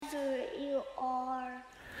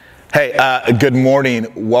Hey, good morning.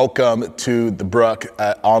 Welcome to the Brook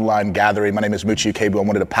online gathering. My name is Muche Ukegbu. I'm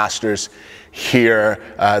one of the pastors here.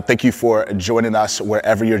 Thank you for joining us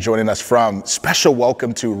wherever you're joining us from. Special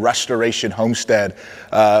welcome to Restoration Homestead,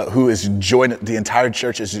 who is joining, the entire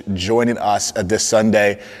church is joining us this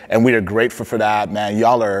Sunday. And we are grateful for that, man.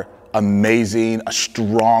 Y'all are amazing, a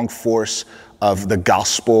strong force of the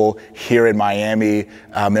gospel here in Miami.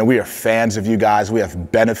 And we are fans of you guys. We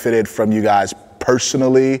have benefited from you guys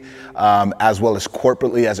personally, as well as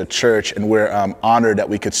corporately as a church. And we're honored that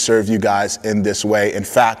we could serve you guys in this way. In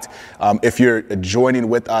fact, if you're joining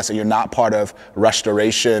with us and you're not part of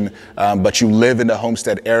Restoration, but you live in the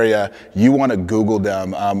Homestead area, you want to Google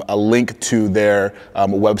them. A link to their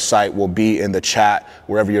website will be in the chat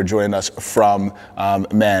wherever you're joining us from.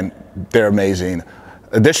 Man, they're amazing.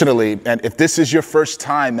 Additionally, and if this is your first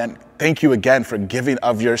time, then thank you again for giving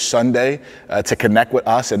of your Sunday to connect with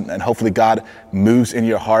us, and hopefully God moves in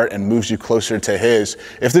your heart and moves you closer to His.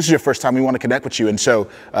 If this is your first time, we want to connect with you. And so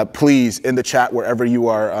please, in the chat, wherever you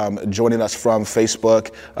are joining us from,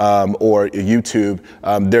 Facebook or YouTube,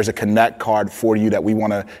 there's a connect card for you that we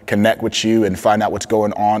want to connect with you and find out what's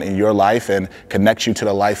going on in your life and connect you to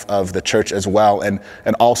the life of the church as well. And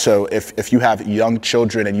also, if you have young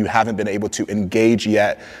children and you haven't been able to engage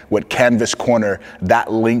yet with Canvas Corner,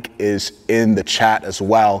 that link is in the chat as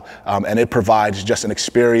well. And it provides just an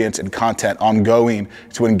experience and content ongoing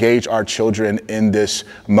to engage our children in this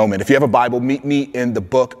moment. If you have a Bible, meet me in the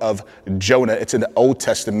book of Jonah. It's in the Old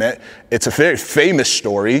Testament. It's a very famous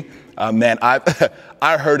story. Man,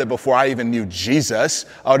 I heard it before I even knew Jesus.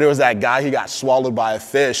 Oh, there was that guy, he got swallowed by a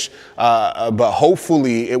fish. But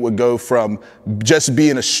hopefully it would go from just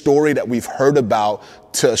being a story that we've heard about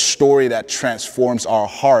to a story that transforms our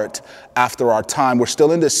heart after our time. We're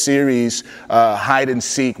still in this series, Hide and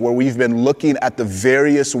Seek, where we've been looking at the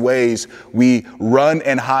various ways we run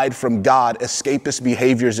and hide from God, escapist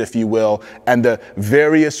behaviors, if you will, and the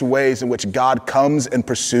various ways in which God comes and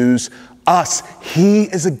pursues us. He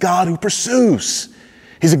is a God who pursues.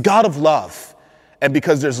 He's a God of love. And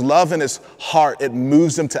because there's love in His heart, it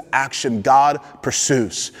moves Him to action. God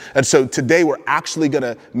pursues. And so today we're actually going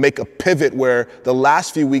to make a pivot where the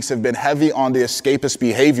last few weeks have been heavy on the escapist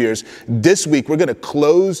behaviors. This week, we're going to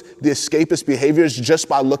close the escapist behaviors just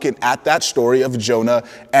by looking at that story of Jonah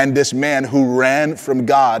and this man who ran from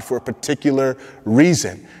God for a particular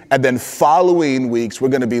reason. And then following weeks, we're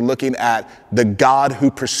going to be looking at the God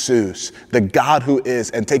who pursues, the God who is,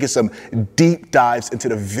 and taking some deep dives into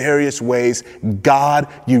the various ways God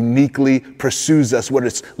uniquely pursues us, whether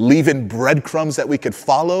it's leaving breadcrumbs that we could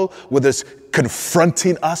follow, whether it's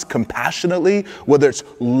confronting us compassionately, whether it's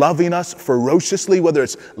loving us ferociously, whether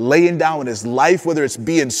it's laying down His life, whether it's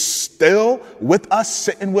being still with us,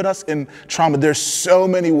 sitting with us in trauma. There's so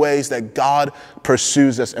many ways that God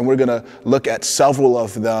pursues us, and we're going to look at several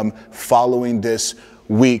of them following this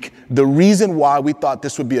week. The reason why we thought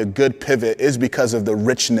this would be a good pivot is because of the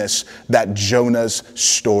richness that Jonah's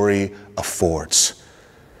story affords.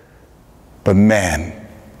 But man,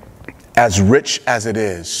 as rich as it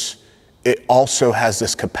is, it also has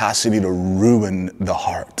this capacity to ruin the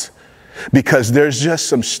heart, because there's just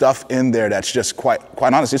some stuff in there that's just quite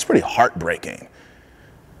honestly, it's pretty heartbreaking.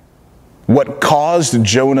 What caused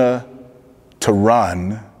Jonah to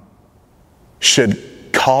run should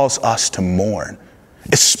cause us to mourn,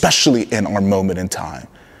 especially in our moment in time.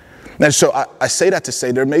 And so I say that to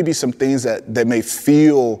say there may be some things that may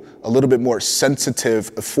feel a little bit more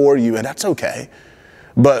sensitive for you, and that's okay.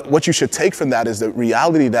 But what you should take from that is the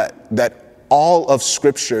reality that all of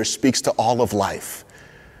Scripture speaks to all of life,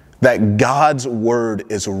 that God's word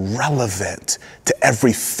is relevant to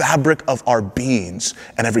every fabric of our beings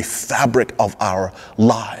and every fabric of our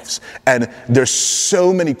lives. And there's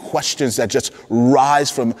so many questions that just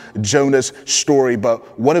rise from Jonah's story.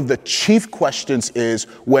 But one of the chief questions is,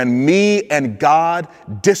 when me and God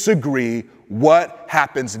disagree, what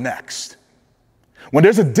happens next? When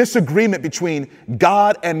there's a disagreement between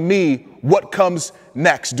God and me, what comes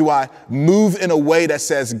next? Do I move in a way that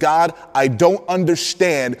says, God, I don't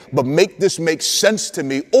understand, but make this make sense to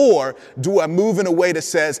me? Or do I move in a way that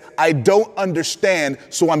says, I don't understand,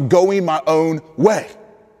 so I'm going my own way?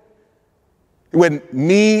 When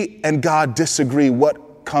me and God disagree,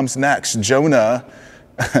 what comes next? Jonah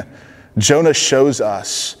shows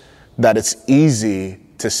us that it's easy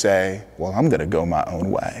to say, well, I'm going to go my own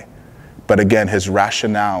way. But again, his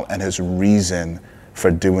rationale and his reason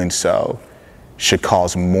for doing so should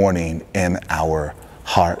cause mourning in our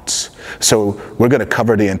hearts. So we're going to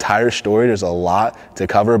cover the entire story. There's a lot to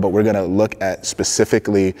cover, but we're going to look at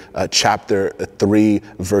specifically chapter 3,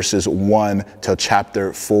 verses 1 till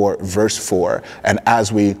chapter 4, verse 4. And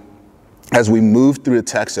as we as we move through the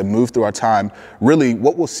text and move through our time, really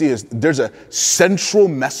what we'll see is there's a central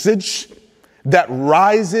message that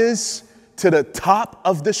rises to the top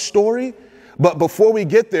of this story. But before we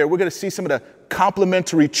get there, we're going to see some of the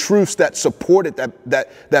complementary truths that support it,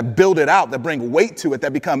 that build it out, that bring weight to it,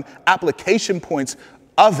 that become application points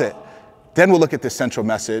of it. Then we'll look at this central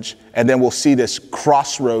message, and then we'll see this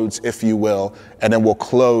crossroads, if you will, and then we'll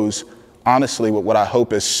close, honestly, with what I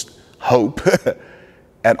hope is hope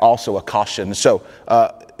and also a caution. So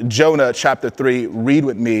Jonah chapter 3, read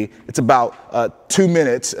with me. It's about 2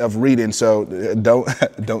 minutes of reading, so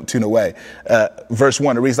don't tune away. Verse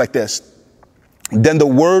 1, it reads like this. Then the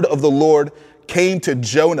word of the Lord came to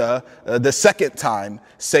Jonah the second time,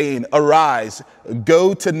 saying, arise,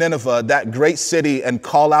 go to Nineveh, that great city, and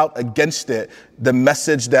call out against it the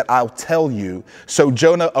message that I'll tell you. So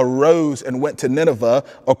Jonah arose and went to Nineveh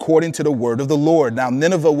according to the word of the Lord. Now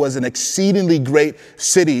Nineveh was an exceedingly great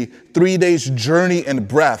city, 3 days' journey in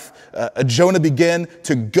breadth. Jonah began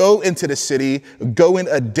to go into the city, going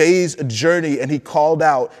a day's journey, and he called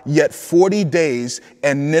out, yet 40 days,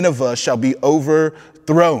 and Nineveh shall be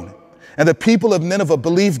overthrown. And the people of Nineveh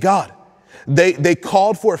believed God. They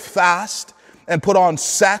called for a fast and put on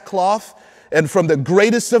sackcloth, and from the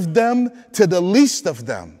greatest of them to the least of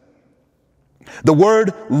them. The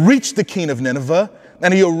word reached the king of Nineveh,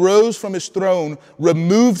 and he arose from his throne,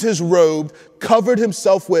 removed his robe, covered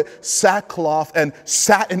himself with sackcloth, and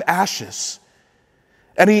sat in ashes.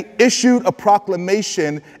 And he issued a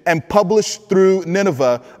proclamation and published through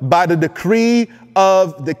Nineveh, by the decree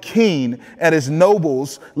of the king and his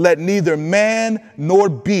nobles, let neither man nor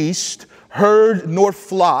beast, herd nor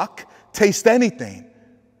flock taste anything.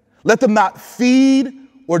 Let them not feed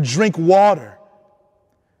or drink water,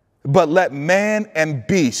 but let man and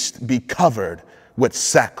beast be covered with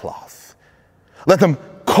sackcloth. Let them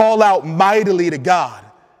call out mightily to God.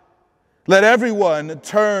 Let everyone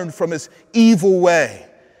turn from his evil way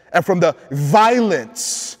and from the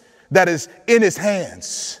violence that is in his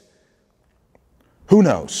hands. Who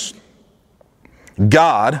knows?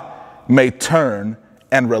 God may turn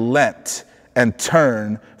and relent and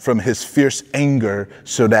turn from his fierce anger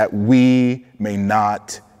so that we may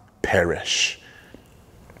not perish.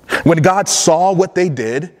 When God saw what they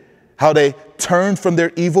did, how they turned from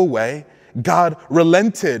their evil way, God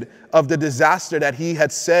relented of the disaster that he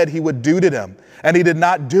had said he would do to them, and he did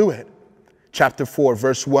not do it. Chapter 4,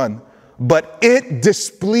 verse 1. But it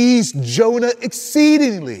displeased Jonah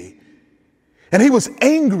exceedingly, and he was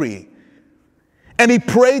angry. And he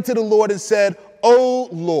prayed to the Lord and said, O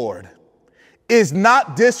Lord, is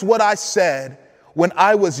not this what I said when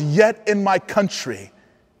I was yet in my country?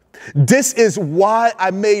 This is why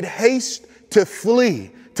I made haste to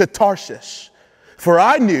flee to Tarshish. For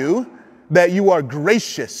I knew that you are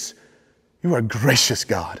gracious. You are gracious,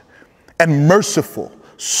 God, and merciful,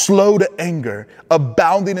 slow to anger,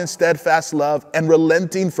 abounding in steadfast love, and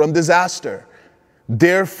relenting from disaster.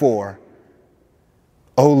 Therefore,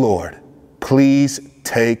 O Lord, please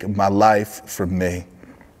take my life from me.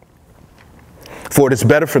 For it is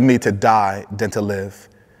better for me to die than to live.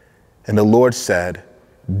 And the Lord said,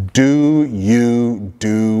 do you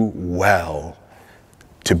do well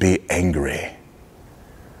to be angry?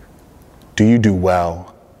 Do you do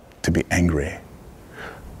well to be angry?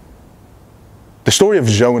 The story of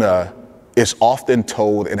Jonah is often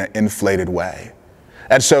told in an inflated way.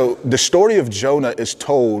 And so the story of Jonah is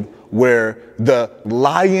told where the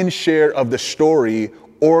lion's share of the story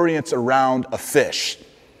orients around a fish.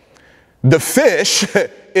 The fish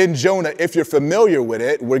in Jonah, if you're familiar with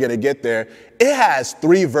it, we're going to get there, it has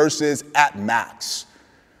 3 verses at max.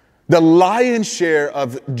 The lion's share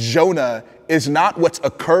of Jonah is not what's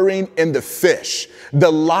occurring in the fish.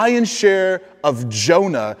 The lion's share of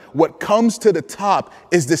Jonah, what comes to the top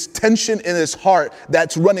is this tension in his heart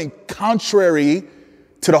that's running contrary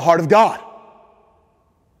to the heart of God.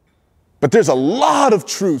 But there's a lot of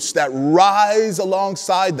truths that rise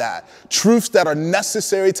alongside that, truths that are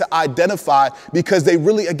necessary to identify because they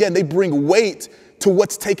really, again, they bring weight to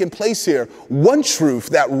what's taking place here. One truth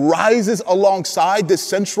that rises alongside this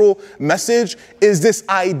central message is this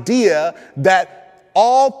idea that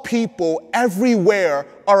all people everywhere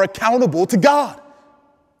are accountable to God.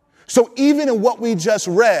 So even in what we just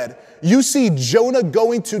read, you see Jonah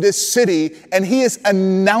going to this city and he is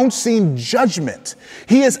announcing judgment.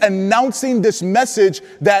 He is announcing this message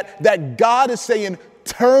that God is saying,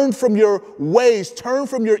 turn from your ways, turn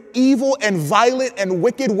from your evil and violent and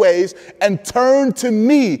wicked ways, and turn to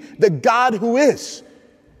me, the God who is.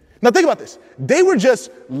 Now think about this. They were just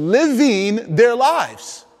living their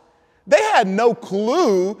lives. They had no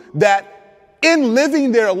clue that in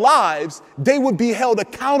living their lives, they would be held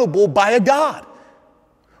accountable by a God.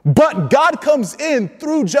 But God comes in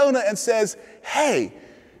through Jonah and says, hey,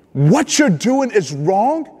 what you're doing is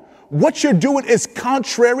wrong. What you're doing is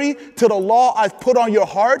contrary to the law I've put on your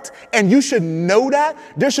heart, and you should know that.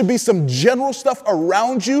 There should be some general stuff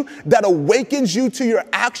around you that awakens you to your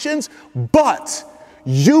actions, but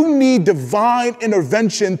you need divine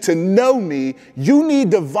intervention to know me. You need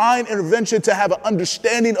divine intervention to have an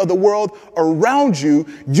understanding of the world around you.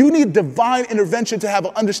 You need divine intervention to have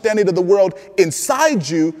an understanding of the world inside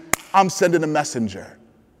you. I'm sending a messenger.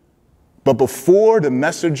 But before the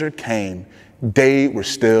messenger came, they were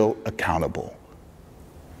still accountable.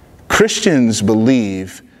 Christians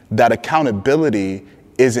believe that accountability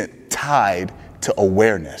isn't tied to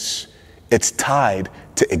awareness. It's tied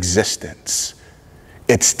to existence.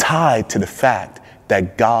 It's tied to the fact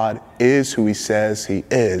that God is who he says he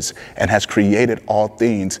is and has created all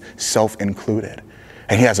things, self-included.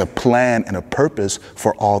 And he has a plan and a purpose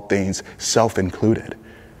for all things, self-included.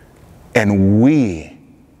 And we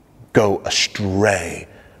go astray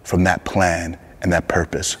from that plan and that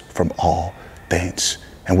purpose from all things.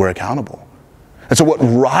 And we're accountable. And so what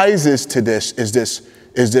rises to this is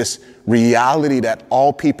this reality that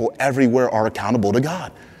all people everywhere are accountable to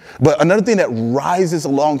God. But another thing that rises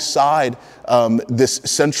alongside this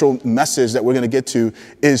central message that we're going to get to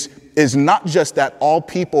is not just that all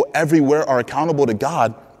people everywhere are accountable to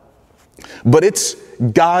God, but it's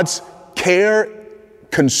God's care,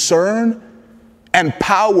 concern, and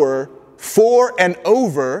power for and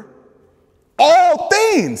over all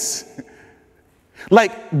things.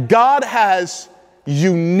 Like God has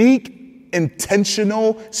unique,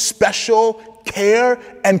 intentional, special care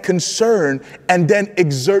and concern, and then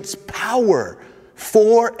exerts power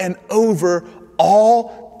for and over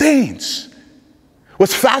all things.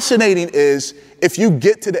 What's fascinating is if you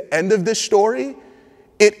get to the end of this story,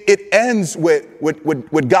 it ends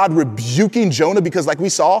with God rebuking Jonah, because like we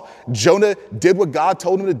saw, Jonah did what God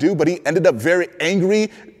told him to do, but he ended up very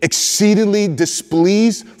angry, exceedingly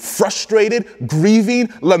displeased, frustrated, grieving,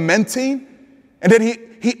 lamenting. And then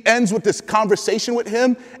he ends with this conversation with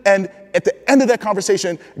him. And at the end of that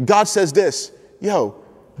conversation, God says this, yo,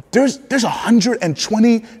 there's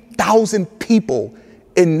 120,000 people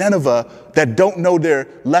in Nineveh that don't know their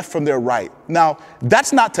left from their right. Now,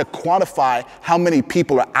 that's not to quantify how many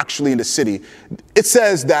people are actually in the city. It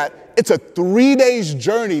says that it's a 3 days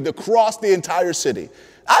journey to cross the entire city.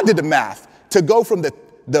 I did the math. To go from the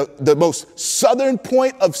most southern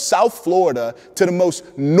point of South Florida to the most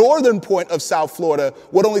northern point of South Florida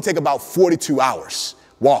would only take about 42 hours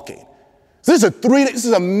walking. So this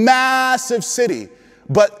is a massive city.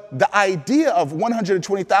 But the idea of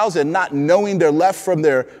 120,000 not knowing their left from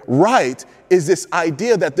their right is this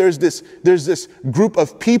idea that there's this group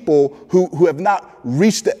of people who have not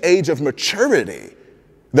reached the age of maturity.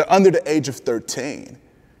 They're under the age of 13.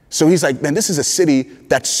 So he's like, man, this is a city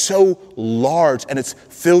that's so large and it's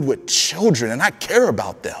filled with children, and I care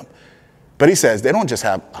about them. But he says they don't just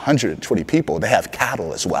have 120 people, they have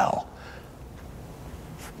cattle as well.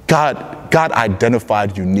 God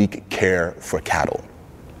identified unique care for cattle.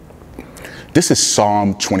 This is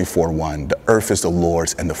Psalm 24:1. The earth is the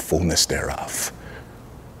Lord's and the fullness thereof.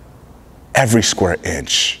 Every square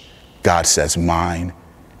inch, God says mine,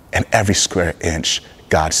 and every square inch,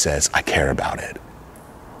 God says I care about it.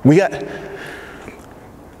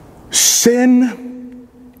 Sin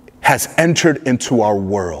has entered into our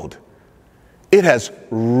world. It has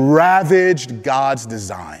ravaged God's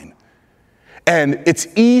design. And it's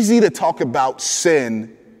easy to talk about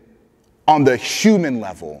sin on the human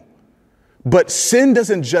level. But sin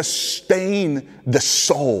doesn't just stain the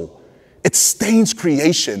soul, it stains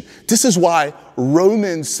creation. This is why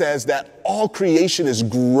Romans says that all creation is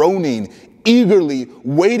groaning, eagerly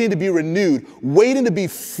waiting to be renewed, waiting to be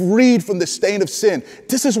freed from the stain of sin.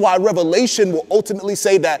 This is why Revelation will ultimately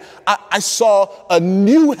say that I saw a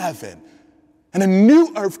new heaven and a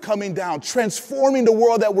new earth coming down, transforming the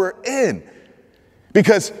world that we're in.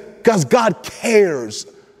 Because God cares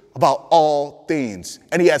about all things,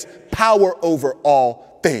 and he has power over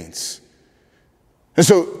all things. And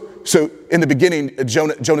so in the beginning,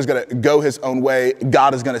 Jonah's going to go his own way.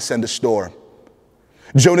 God is going to send a storm.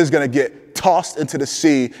 Jonah's going to get tossed into the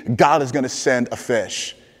sea. God is going to send a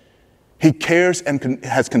fish. He cares and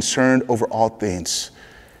has concern over all things,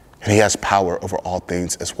 and he has power over all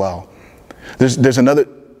things as well. There's another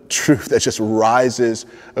truth that just rises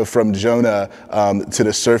from Jonah to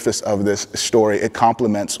the surface of this story. It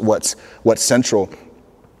complements what's central.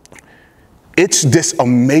 It's this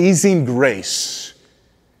amazing grace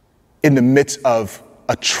in the midst of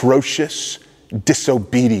atrocious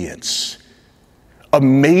disobedience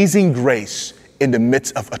Amazing grace in the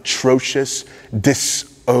midst of atrocious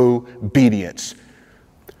disobedience.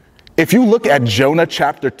 If you look at Jonah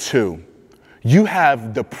chapter 2, you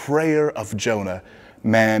have the prayer of Jonah.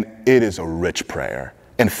 Man, it is a rich prayer.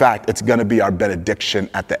 In fact, it's going to be our benediction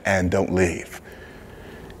at the end. Don't leave.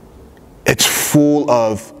 It's full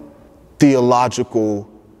of theological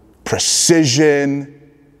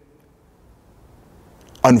precision,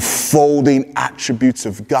 unfolding attributes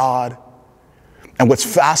of God. And what's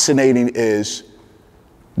fascinating is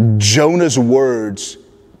Jonah's words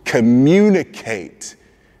communicate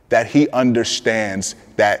that he understands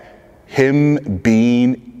that him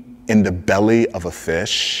being in the belly of a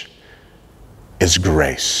fish is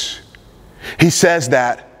grace. He says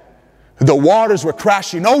that the waters were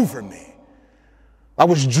crashing over me. I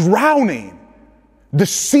was drowning. The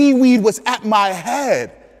seaweed was at my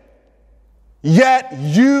head. Yet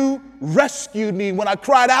you rescued me when I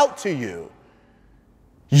cried out to you.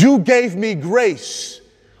 You gave me grace.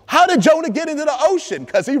 How did Jonah get into the ocean?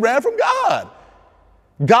 Because he ran from God.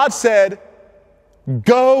 God said,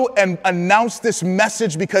 go and announce this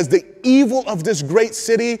message because the evil of this great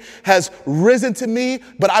city has risen to me,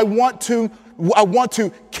 but I want to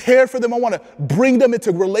care for them. I want to bring them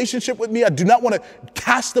into relationship with me. I do not want to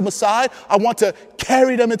cast them aside. I want to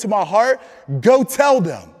carry them into my heart. Go tell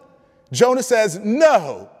them. Jonah says,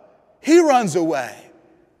 no. He runs away.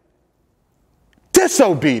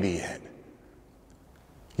 Disobedient.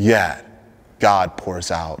 Yet God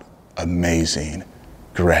pours out amazing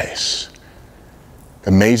grace.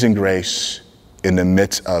 Amazing grace in the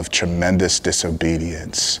midst of tremendous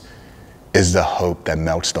disobedience is the hope that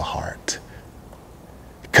melts the heart.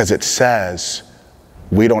 Because it says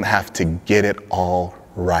we don't have to get it all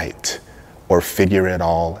right or figure it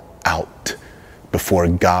all out before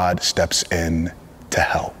God steps in to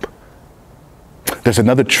help. There's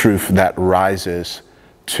another truth that rises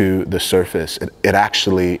to the surface. It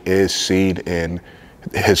actually is seen in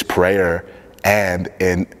his prayer and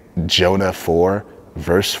in Jonah 4,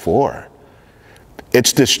 verse 4.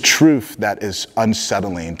 It's this truth that is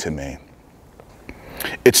unsettling to me.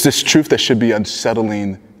 It's this truth that should be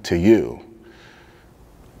unsettling to you.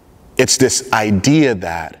 It's this idea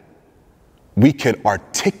that we can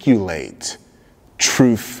articulate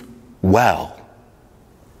truth well,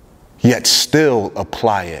 yet still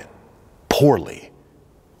apply it poorly.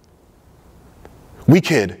 We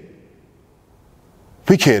could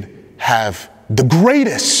have the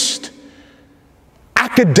greatest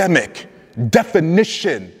academic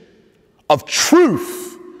definition of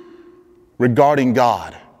truth regarding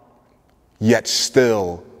God, yet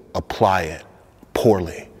still apply it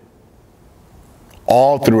poorly.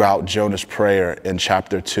 All throughout Jonah's prayer in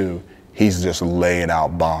chapter 2, he's just laying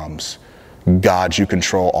out bombs. God, you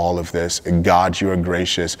control all of this. God, you are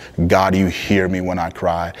gracious. God, you hear me when I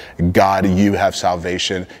cry. God, you have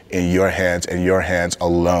salvation in your hands, and your hands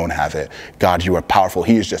alone have it. God, you are powerful.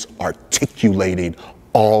 He is just articulating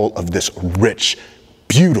all of this rich,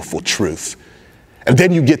 beautiful truth. And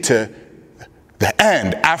then you get to the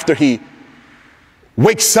end after he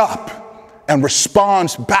wakes up and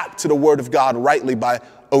responds back to the word of God rightly by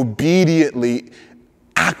obediently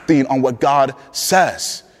acting on what God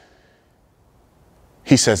says.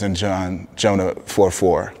 He says in Jonah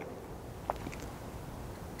 4:4,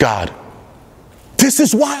 God, this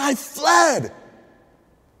is why I fled.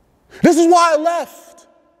 This is why I left.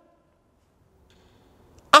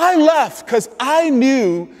 I left because I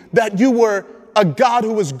knew that you were a God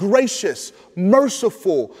who was gracious,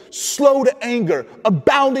 merciful, slow to anger,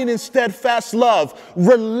 abounding in steadfast love,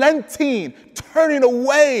 relenting, turning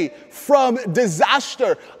away from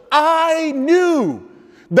disaster. I knew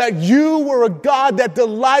that you were a God that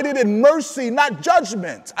delighted in mercy, not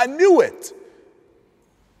judgment. I knew it.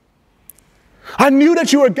 I knew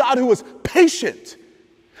that you were a God who was patient.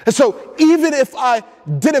 And so even if I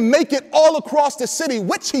didn't make it all across the city,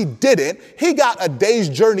 which he didn't, he got a day's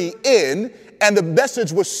journey in, and the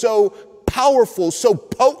message was so powerful, so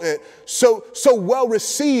potent, so well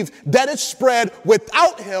received that it spread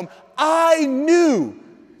without him. I knew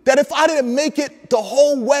that if I didn't make it the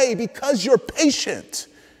whole way because you're patient,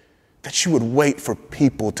 that you would wait for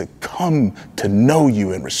people to come to know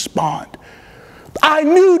you and respond. I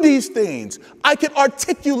knew these things. I could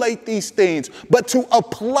articulate these things, but to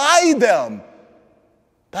apply them,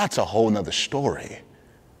 that's a whole nother story.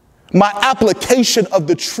 My application of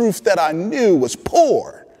the truth that I knew was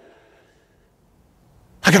poor.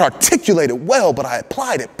 I could articulate it well, but I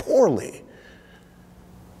applied it poorly.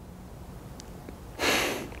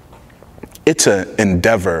 It's an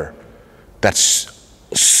endeavor that's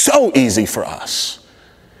so easy for us.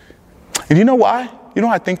 And you know why? You know,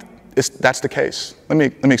 I think that's the case. Let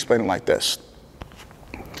me explain it like this.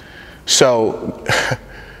 So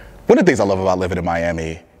one of the things I love about living in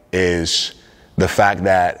Miami is the fact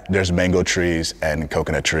that there's mango trees and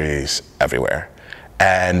coconut trees everywhere.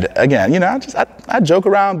 And again, I joke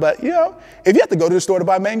around, but if you have to go to the store to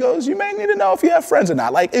buy mangoes, you may need to know if you have friends or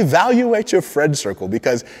not. Like, evaluate your friend circle,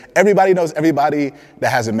 because everybody knows everybody that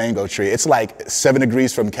has a mango tree. It's like 7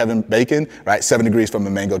 degrees from Kevin Bacon, right? 7 degrees from a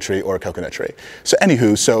mango tree or a coconut tree. So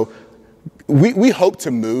anywho, we hope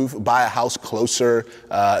to buy a house closer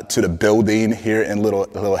to the building here in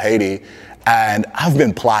Little Haiti. And I've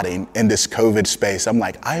been plotting in this COVID space. I'm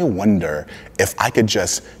like, I wonder if I could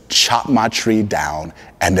just chop my tree down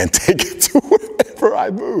and then take it to wherever I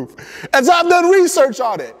move. And so I've done research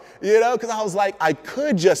on it, because I was like, I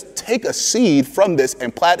could just take a seed from this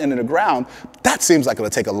and plant it in the ground. That seems like it'll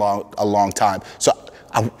take a long time. So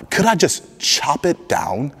could I just chop it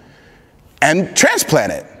down and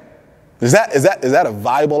transplant it? Is that a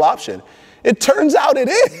viable option? It turns out it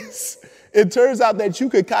is. It turns out that you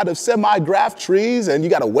could kind of semi-graft trees, and you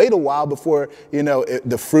got to wait a while before,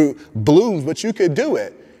 the fruit blooms, but you could do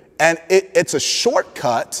it. And it's a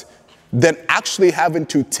shortcut than actually having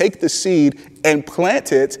to take the seed and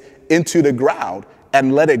plant it into the ground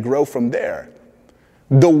and let it grow from there.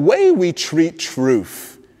 The way we treat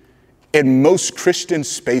truth in most Christian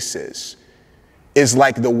spaces is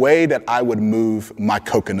like the way that I would move my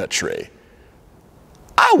coconut tree.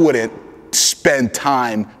 I wouldn't spend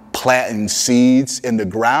time planting seeds in the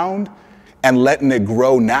ground and letting it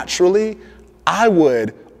grow naturally. I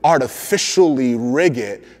would artificially rig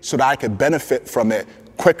it so that I could benefit from it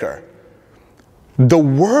quicker. The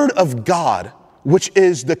Word of God, which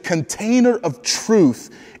is the container of truth,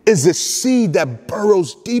 is a seed that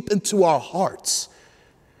burrows deep into our hearts.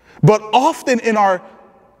 But often in our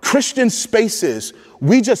Christian spaces,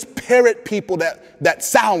 we just parrot people that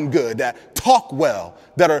sound good, that talk well,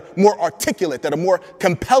 that are more articulate, that are more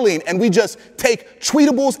compelling, and we just take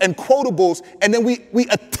tweetables and quotables and then we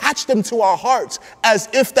attach them to our hearts as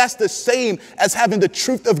if that's the same as having the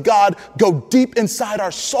truth of God go deep inside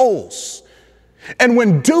our souls. And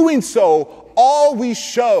when doing so, all we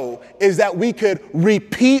show is that we could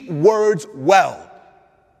repeat words well,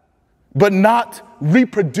 but not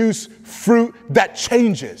reproduce fruit that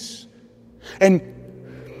changes. And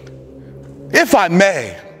if I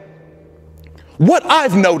may, what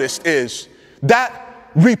I've noticed is that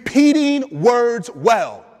repeating words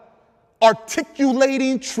well,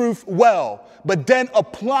 articulating truth well, but then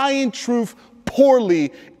applying truth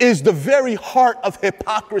poorly is the very heart of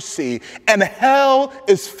hypocrisy. And hell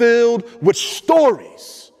is filled with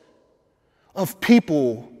stories of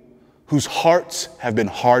people whose hearts have been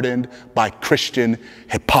hardened by Christian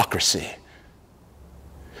hypocrisy.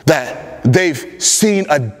 That they've seen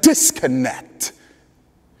a disconnect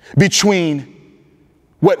between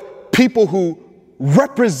what people who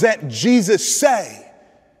represent Jesus say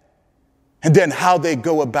and then how they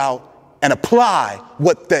go about and apply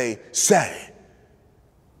what they say.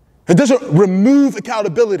 It doesn't remove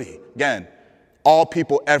accountability. Again, all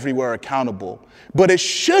people everywhere are accountable. But it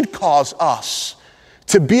should cause us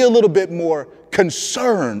to be a little bit more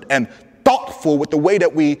concerned and thoughtful with the way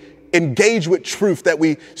that we engage with truth, that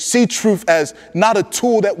we see truth as not a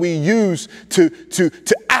tool that we use to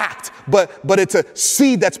act, but it's a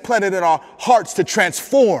seed that's planted in our hearts to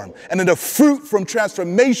transform. And then the fruit from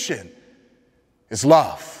transformation is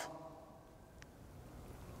love.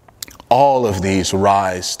 All of these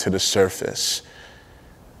rise to the surface,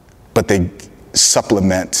 but they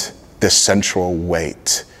supplement the central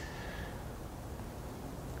weight,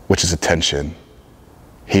 which is attention.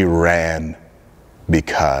 He ran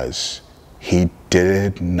because he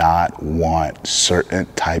did not want certain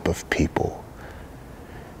type of people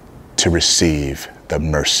to receive the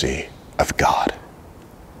mercy of God.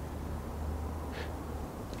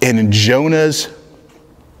 In Jonah's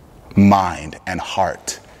mind and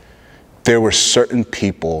heart, there were certain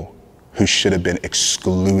people who should have been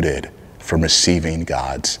excluded from receiving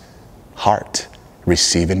God's heart,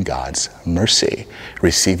 receiving God's mercy,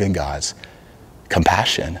 receiving God's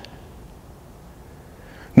compassion.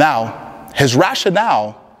 Now, his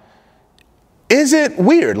rationale isn't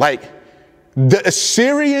weird. Like, the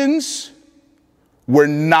Assyrians were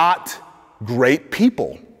not great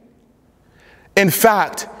people. In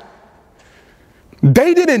fact,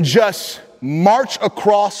 they didn't just march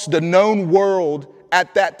across the known world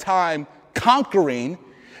at that time conquering.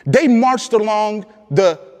 They marched along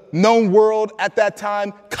the known world at that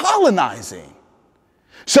time colonizing.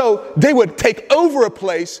 So they would take over a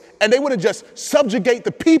place and they wouldn't just subjugate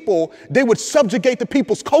the people, they would subjugate the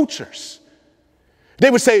people's cultures. They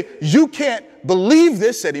would say, you can't believe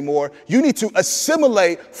this anymore. You need to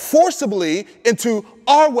assimilate forcibly into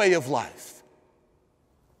our way of life.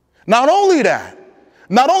 Not only that,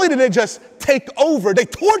 not only did they just take over, they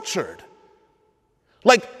tortured.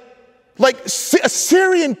 Like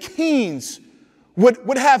Assyrian kings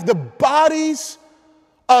would have the bodies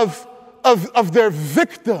of their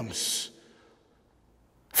victims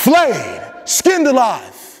flayed, skinned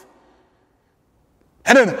alive,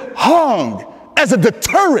 and then hung as a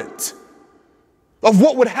deterrent of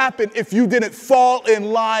what would happen if you didn't fall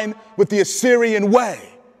in line with the Assyrian way.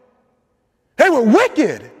 They were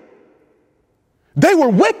wicked. They were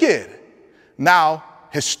wicked. Now,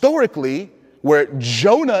 historically, where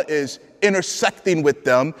Jonah is intersecting with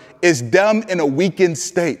them is them in a weakened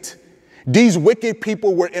state. These wicked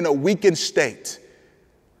people were in a weakened state.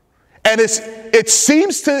 And it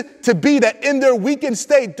seems to be that in their weakened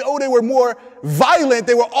state, though they were more violent,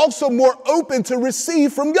 they were also more open to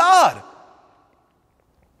receive from God.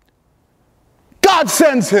 God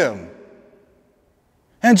sends him.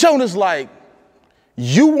 And Jonah's like,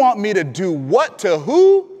 you want me to do what to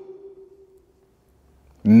who?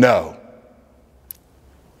 No.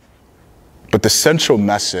 But the central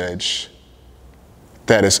message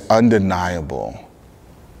that is undeniable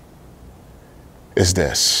is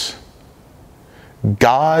this: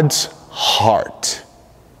 God's heart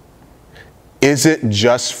isn't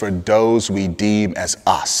just for those we deem as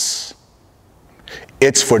us.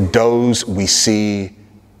 It's for those we see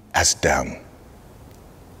as them.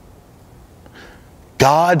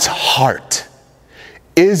 God's heart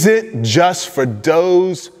isn't just for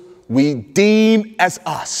those we deem as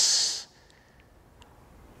us.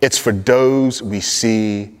 It's for those we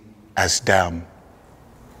see as them.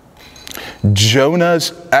 Jonah's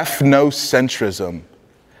ethnocentrism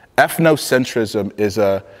is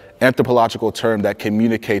an anthropological term that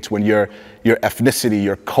communicates when your ethnicity,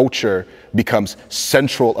 your culture becomes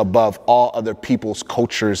central above all other people's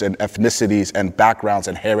cultures and ethnicities and backgrounds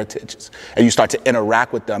and heritages. And you start to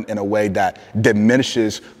interact with them in a way that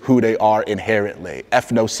diminishes who they are inherently.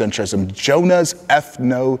 Ethnocentrism. Jonah's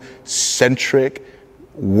ethnocentric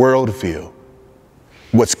worldview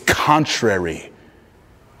was contrary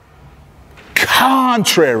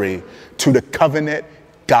to the covenant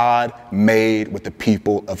God made with the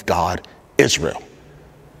people of God, Israel.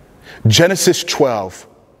 Genesis 12,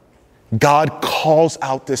 God calls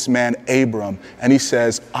out this man, Abram, and he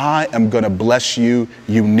says, I am going to bless you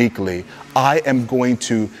uniquely. I am going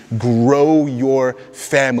to grow your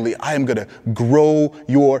family. I am going to grow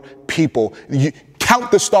your people.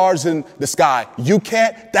 Count the stars in the sky. You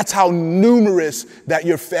can't. That's how numerous that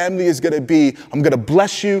your family is going to be. I'm going to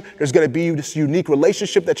bless you. There's going to be this unique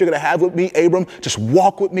relationship that you're going to have with me, Abram. Just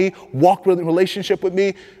walk with me. Walk with the relationship with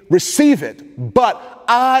me. Receive it. But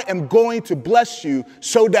I am going to bless you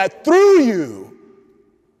so that through you,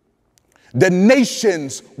 the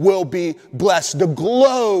nations will be blessed. The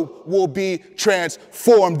globe will be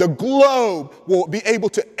transformed. The globe will be able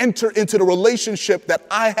to enter into the relationship that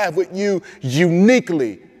I have with you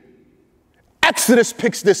uniquely. Exodus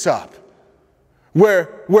picks this up,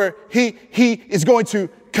 where he is going to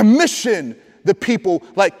commission the people,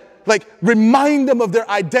 like remind them of their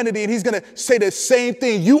identity. And he's going to say the same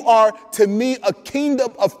thing. You are to me a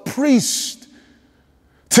kingdom of priests.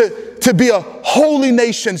 To be a holy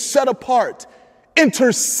nation set apart,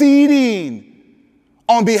 interceding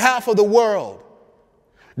on behalf of the world.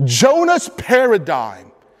 Jonah's paradigm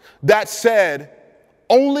that said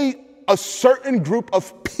only a certain group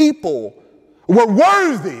of people were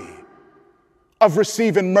worthy of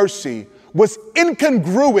receiving mercy was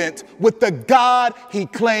incongruent with the God he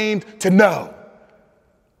claimed to know.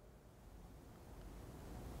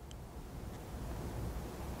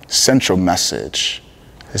 Central message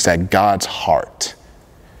is that God's heart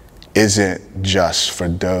isn't just for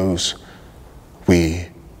those we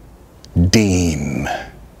deem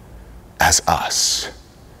as us.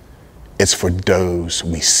 It's for those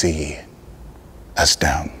we see as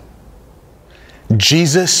them.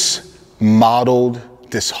 Jesus modeled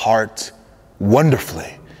this heart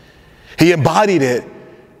wonderfully. He embodied it,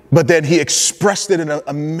 but then he expressed it in an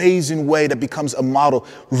amazing way that becomes a model,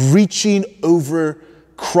 reaching over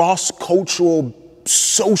cross-cultural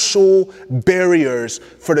social barriers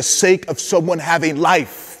for the sake of someone having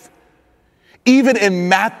life. Even in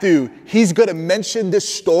Matthew, he's going to mention this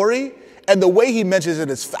story, and the way he mentions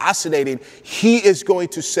it is fascinating. He is going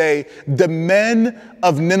to say, the men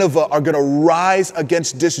of Nineveh are going to rise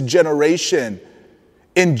against this generation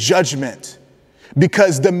in judgment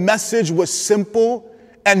because the message was simple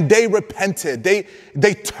and they repented.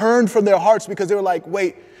 They turned from their hearts because they were like,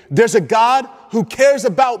 wait, there's a God who cares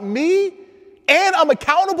about me and I'm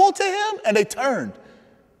accountable to him? And they turned.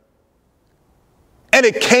 And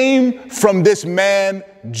it came from this man,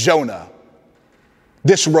 Jonah,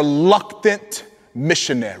 this reluctant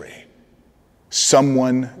missionary.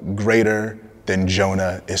 Someone greater than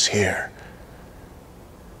Jonah is here.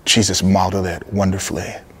 Jesus modeled it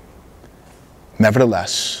wonderfully.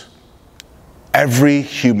 Nevertheless, every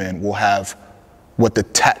human will have what the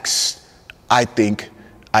text, I think,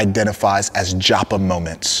 identifies as Joppa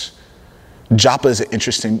moments. Joppa is an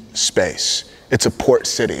interesting space. It's a port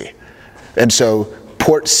city. And so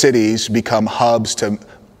port cities become hubs to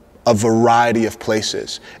a variety of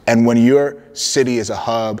places. And when your city is a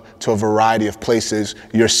hub to a variety of places,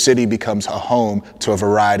 your city becomes a home to a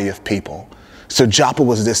variety of people. So Joppa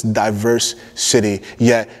was this diverse city,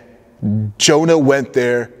 yet Jonah went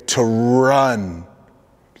there to run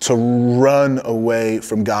away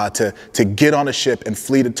from God, to get on a ship and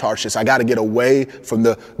flee to Tarshish. I got to get away from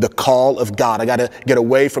the call of God. I got to get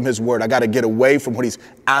away from his word. I got to get away from what he's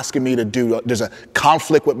asking me to do. There's a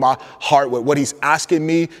conflict with my heart with what he's asking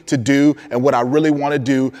me to do and what I really want to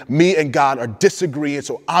do. Me and God are disagreeing,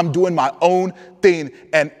 so I'm doing my own thing.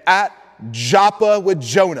 And at Joppa with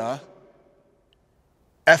Jonah,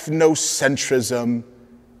 ethnocentrism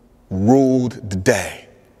ruled the day.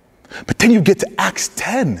 But then you get to Acts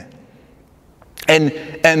 10,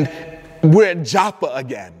 and we're at Joppa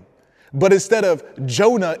again. But instead of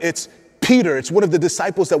Jonah, it's Peter. It's one of the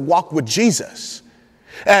disciples that walked with Jesus.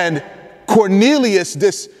 And Cornelius,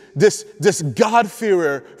 this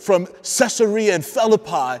God-fearer from Caesarea and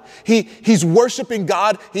Philippi, he's worshiping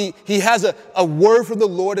God. He has a word from the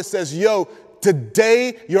Lord that says, yo,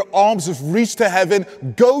 today your alms have reached to heaven.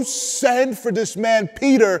 Go send for this man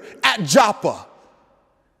Peter at Joppa.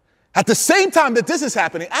 At the same time that this is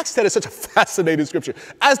happening, Acts 10 is such a fascinating scripture.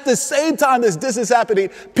 At the same time as this is happening,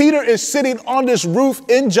 Peter is sitting on this roof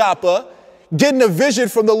in Joppa, getting a vision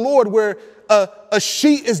from the Lord where a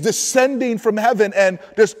sheet is descending from heaven and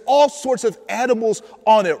there's all sorts of animals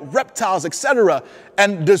on it, reptiles, etc.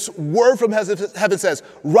 And this word from heaven says,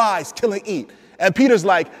 rise, kill and eat. And Peter's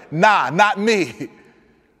like, nah, not me.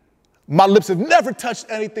 My lips have never touched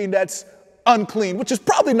anything that's unclean, which is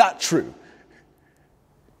probably not true.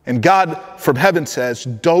 And God from heaven says,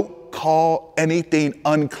 don't call anything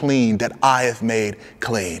unclean that I have made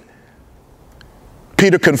clean.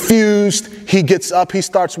 Peter confused, he gets up, he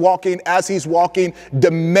starts walking. As he's walking, the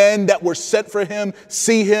men that were sent for him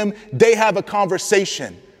see him, they have a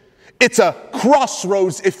conversation. It's a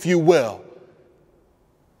crossroads, if you will.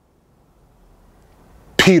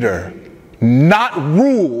 Peter, not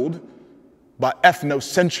ruled by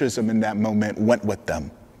ethnocentrism in that moment, went with them.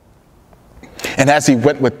 And as he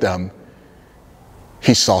went with them,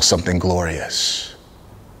 he saw something glorious.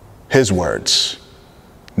 His words,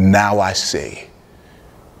 now I see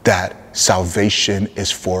that salvation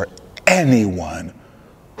is for anyone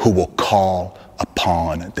who will call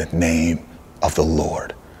upon the name of the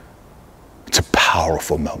Lord. It's a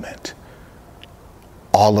powerful moment.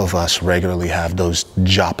 All of us regularly have those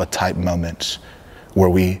Joppa-type moments where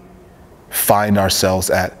we find ourselves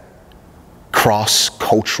at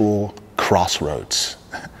cross-cultural crossroads.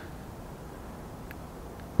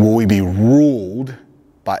 Will we be ruled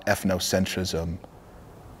by ethnocentrism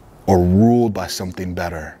or ruled by something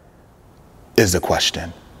better is the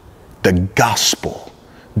question. The gospel,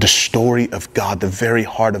 the story of God, the very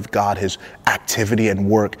heart of God, his activity and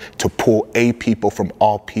work to pull a people from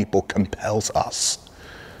all people compels us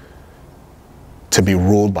to be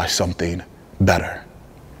ruled by something better.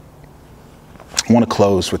 I want to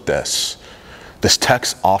close with this. This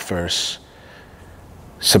text offers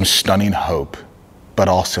some stunning hope, but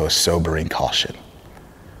also a sobering caution.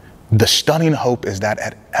 The stunning hope is that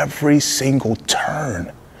at every single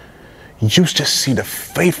turn, you just see the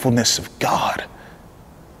faithfulness of God.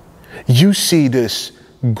 You see this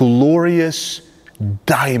glorious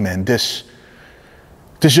diamond, this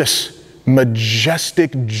just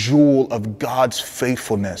majestic jewel of God's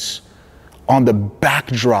faithfulness on the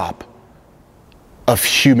backdrop of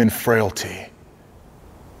human frailty.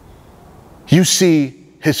 You see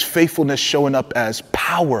his faithfulness showing up as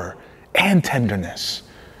power and tenderness.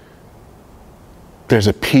 There's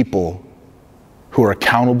a people who are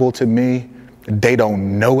accountable to me. They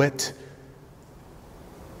don't know it,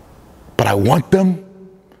 but I want them.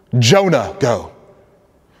 Jonah, go.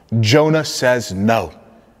 Jonah says no.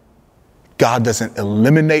 God doesn't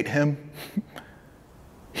eliminate him.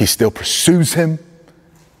 He still pursues him.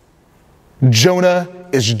 Jonah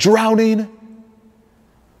is drowning.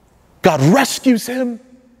 God rescues him.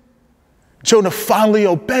 Jonah finally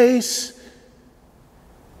obeys.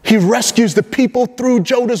 He rescues the people through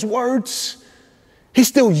Jonah's words. He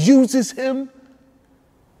still uses him.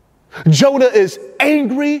 Jonah is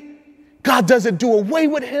angry. God doesn't do away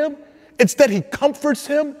with him. Instead, he comforts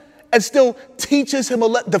him and still teaches him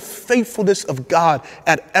the faithfulness of God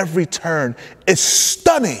at every turn. Is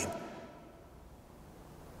stunning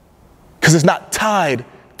because it's not tied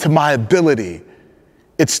to my ability.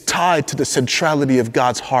 It's tied to the centrality of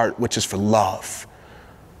God's heart, which is for love.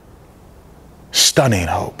 Stunning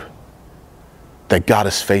hope that God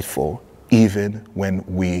is faithful even when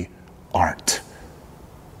we aren't.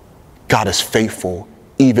 God is faithful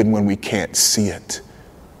even when we can't see it.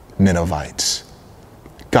 Ninevites.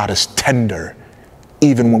 God is tender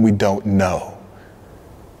even when we don't know.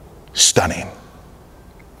 Stunning.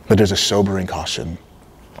 But there's a sobering caution.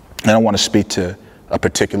 And I want to speak to a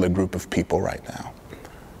particular group of people right now.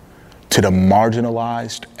 To the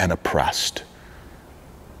marginalized and oppressed.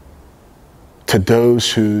 To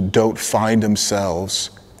those who don't find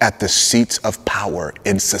themselves at the seats of power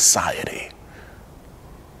in society.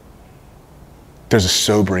 There's a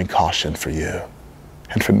sobering caution for you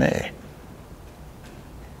and for me.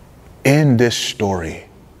 In this story,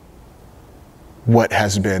 what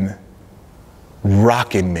has been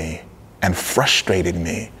rocking me and frustrating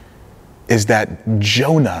me is that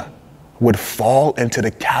Jonah would fall into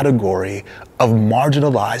the category of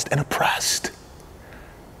marginalized and oppressed.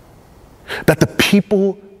 That the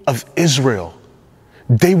people of Israel,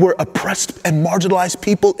 they were oppressed and marginalized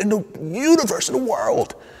people in the universe, in the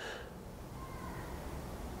world.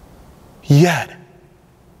 Yet,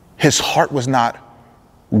 his heart was not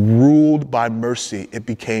ruled by mercy. It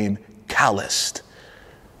became calloused.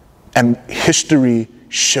 And history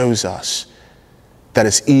shows us that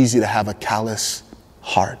it's easy to have a callous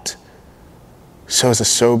heart. So as a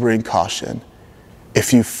sobering caution,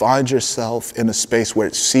 if you find yourself in a space where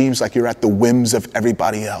it seems like you're at the whims of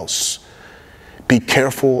everybody else, be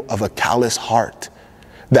careful of a callous heart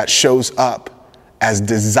that shows up as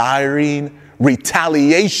desiring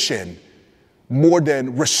retaliation more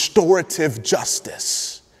than restorative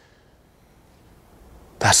justice.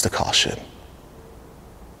 That's the caution.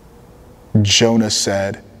 Jonah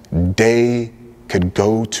said, they could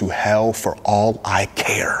go to hell for all I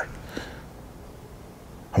care.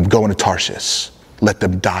 I'm going to Tarshish. Let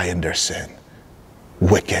them die in their sin.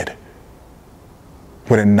 Wicked.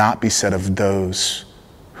 Would it not be said of those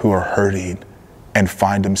who are hurting and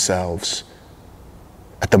find themselves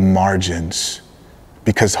at the margins?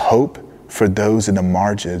 Because hope for those in the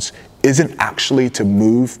margins isn't actually to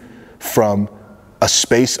move from a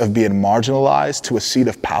space of being marginalized to a seat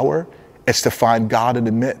of power. It's to find God in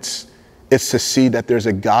the midst. It's to see that there's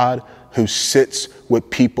a God who sits with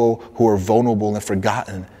people who are vulnerable and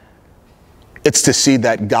forgotten. It's to see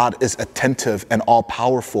that God is attentive and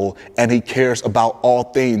all-powerful and he cares about all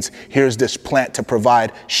things. Here's this plant to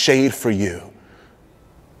provide shade for you.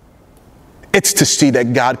 It's to see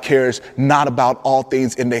that God cares not about all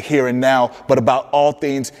things in the here and now, but about all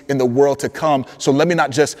things in the world to come. So let me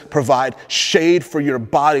not just provide shade for your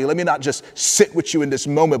body. Let me not just sit with you in this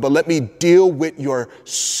moment, but let me deal with your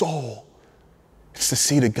soul. It's to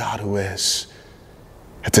see the God who is,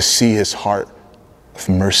 and to see his heart of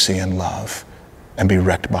mercy and love and be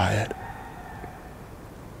wrecked by it.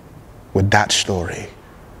 Would that story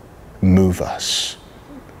move us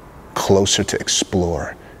closer to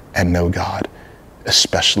explore and know God,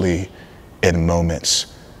 especially in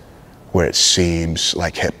moments where it seems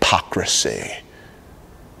like hypocrisy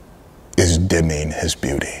is dimming his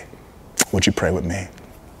beauty? Would you pray with me?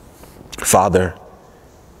 Father,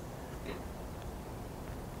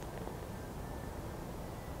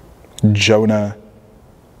 Jonah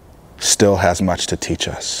still has much to teach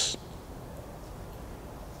us.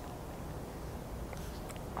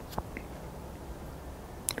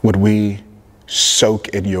 Would we soak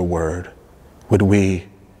in your word? Would we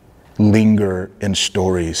linger in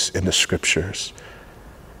stories in the scriptures?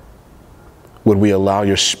 Would we allow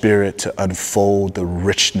your spirit to unfold the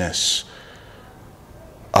richness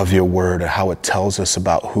of your word and how it tells us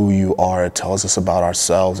about who you are? It tells us about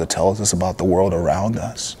ourselves. It tells us about the world around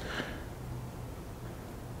us.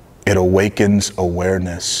 It awakens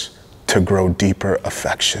awareness to grow deeper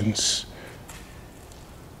affections.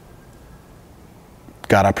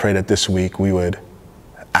 God, I pray that this week we would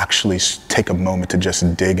actually take a moment to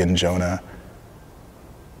just dig in Jonah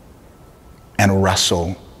and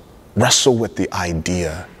wrestle with the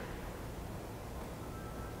idea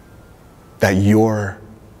that your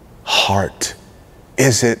heart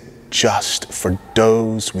isn't just for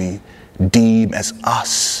those we deem as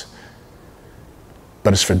us,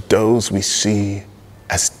 but it's for those we see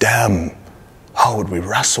as them. Oh, would we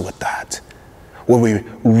wrestle with that? Would we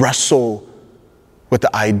wrestle with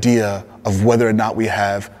the idea of whether or not we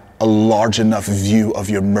have a large enough view of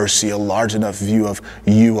your mercy, a large enough view of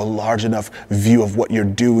you, a large enough view of what you're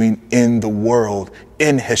doing in the world,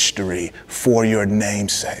 in history, for your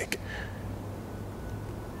name's sake.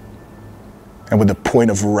 And with the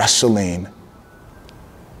point of wrestling,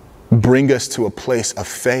 bring us to a place of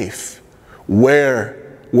faith where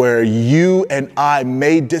you and I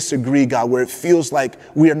may disagree, God, where it feels like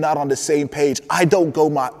we are not on the same page. I don't go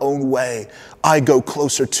my own way. I go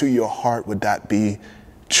closer to your heart. Would that be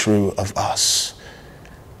true of us?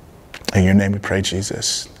 In your name we pray,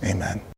 Jesus. Amen.